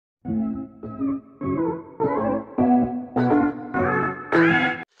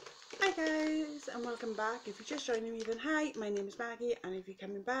back. If you're just joining me, then hi, my name is Maggie, and if you're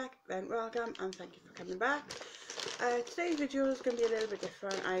coming back, then welcome and thank you for coming back. Today's video is going to be a little bit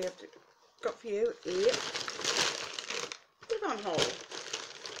different. I have got for you a Avon haul.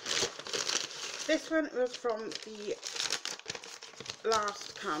 This one was from the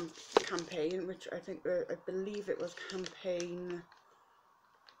last campaign, which I believe it was campaign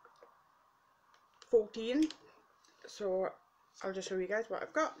 14. So I'll just show you guys what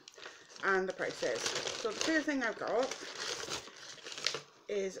I've got and the prices. So the first thing I've got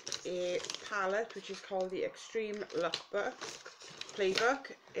is a palette which is called the Extreme Lookbook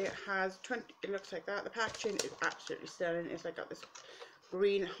Playbook. It has 20, it looks like that. The packaging is absolutely stunning. It's like got this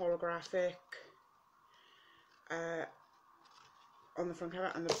green holographic on the front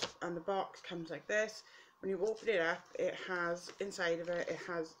cover, and the box comes like this. When you open it up, it has inside of it, it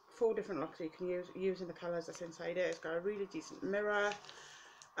has 4 different looks that you can use using the colours that's inside it. It's got a really decent mirror,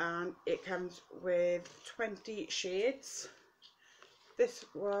 and it comes with 20 shades. That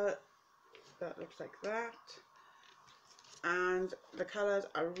looks like that, and the colours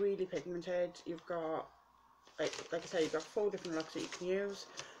are really pigmented. You've got like I say, you've got 4 different looks that you can use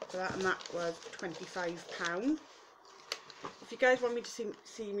for that, and that was £25. If you guys want me to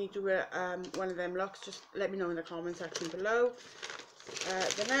see me do one of them looks, just let me know in the comment section below.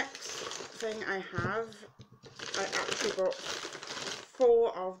 The next thing I have, I actually bought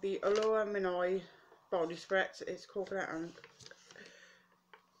 4 of the Alhoa body spritz. It's coconut and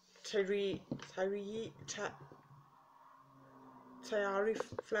teriyaki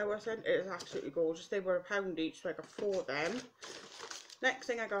flower scent. It is absolutely gorgeous. They were £1 each, so I got 4 of them. Next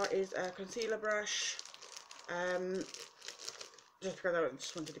thing I got is a concealer brush. Just because I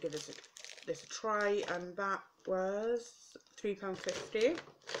just wanted to give this a try, and that was £3.50.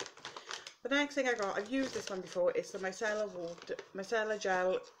 The next thing I got, I've used this one before, it's the micellar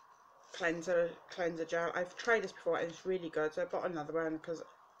gel cleanser gel. I've tried this before and it's really good, so I bought another one because,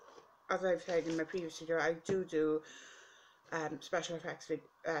 as I've said in my previous video, I do special effects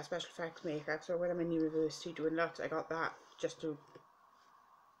makeup. So when I'm in university doing looks, I got that just to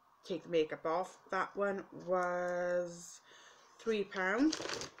take the makeup off. That one was £3.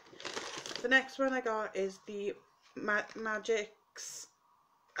 The next one I got is the Magic's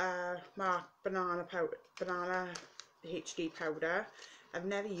Mark Banana HD powder. I've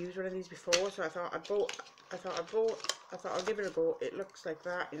never used one of these before, so I thought I'd give it a go. It looks like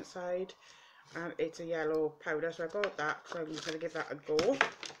that inside, and it's a yellow powder, so I bought that because I'm going to give that a go.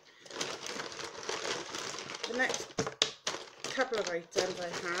 The next couple of items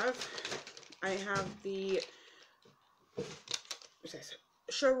I have the what's this?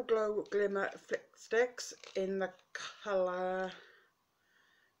 Show Glow Glimmer Flick Sticks in the colour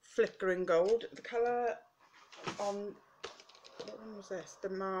Flickering Gold. The colour on, what one was this? The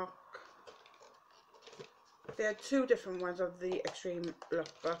Mark. They had 2 different ones of the Extreme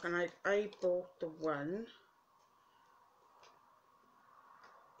Lookbook, and I bought the one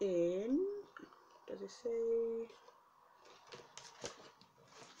in, does it say?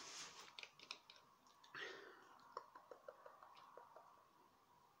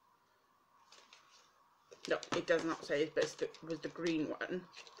 No, it does not say, but it was the green one.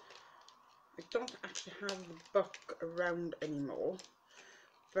 I don't actually have the book around anymore,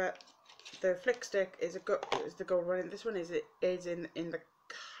 but the flick stick is the gold one. This one is in the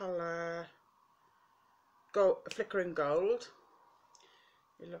colour Flickering Gold.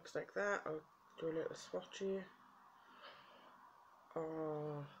 It looks like that. I'll do a little swatch here.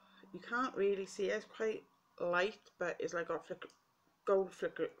 Oh, you can't really see it. It's quite light, but it's like got gold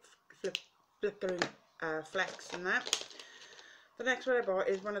flickering flecks and that. The next one I bought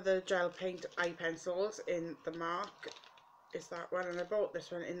is one of the gel paint eye pencils in the Mark. Is that one, and I bought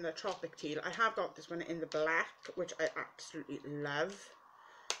this one in the Tropic Teal. I have got this one in the black, which I absolutely love.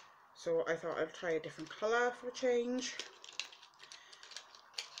 So I thought I'd try a different colour for a change.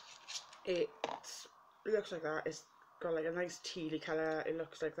 It looks like that. It's got like a nice tealy colour. It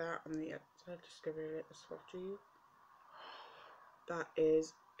looks like that on the outside. Just give it a little swatchy.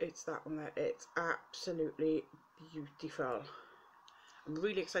 It's that one there. It's absolutely beautiful. I'm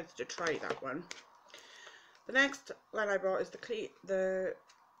really excited to try that one. The next one I bought is a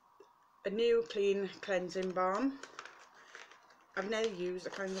new clean cleansing balm. I've never used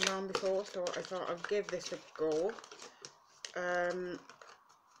a cleansing balm before, so I thought I'd give this a go.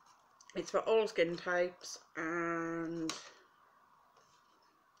 It's for all skin types, and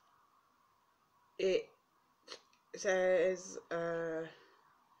it says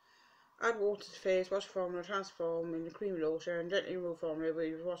add water to face, wash formula, transform into creamy lotion, gently remove formula,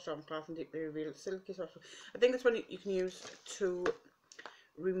 we wash on cloth and deeply reveal silky soft. I think that's one you can use to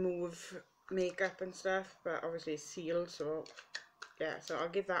remove makeup and stuff, but obviously it's sealed, so yeah, so I'll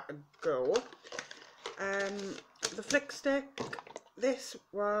give that a go. The flick stick, this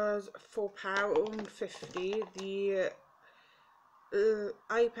was £4.50. The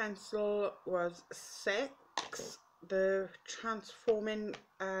eye pencil was £6. The transforming,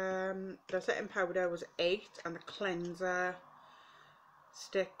 the setting powder was £8, and the cleanser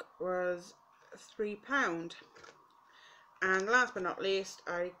stick was £3. And last but not least,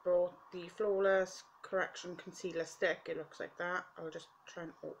 I bought the Flawless Correction Concealer Stick. It looks like that. I'll just try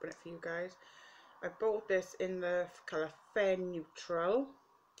and open it for you guys. I bought this in the colour Fair Neutral.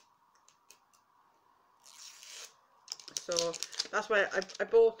 So that's why I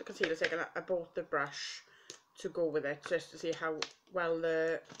bought the concealer stick, and I bought the brush to go with it, just to see how well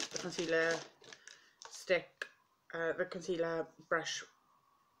the concealer stick, the concealer brush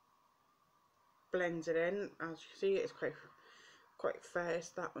blends it in. As you see, it's quite fair. It's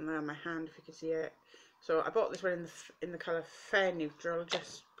that one there on my hand, if you can see it. So I bought this one in the colour Fair Neutral,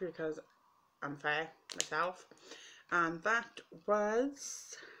 just because I'm fair myself, and that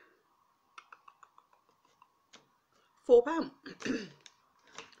was £4.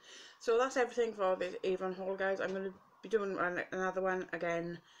 So that's everything for this Avon haul, guys. I'm going to be doing another one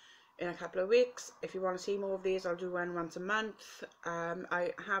again in a couple of weeks. If you want to see more of these, I'll do one once a month.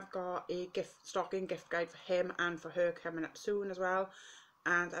 I have got a stocking gift guide for him and for her coming up soon as well,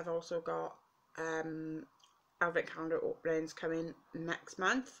 and I've also got advent calendar openings coming next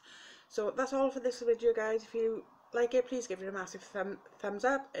month. So that's all for this video, guys. If you like it, please give it a massive thumbs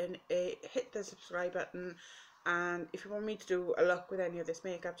up and hit the subscribe button. And if you want me to do a look with any of this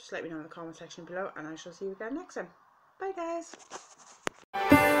makeup, just let me know in the comment section below, and I shall see you again next time. Bye, guys.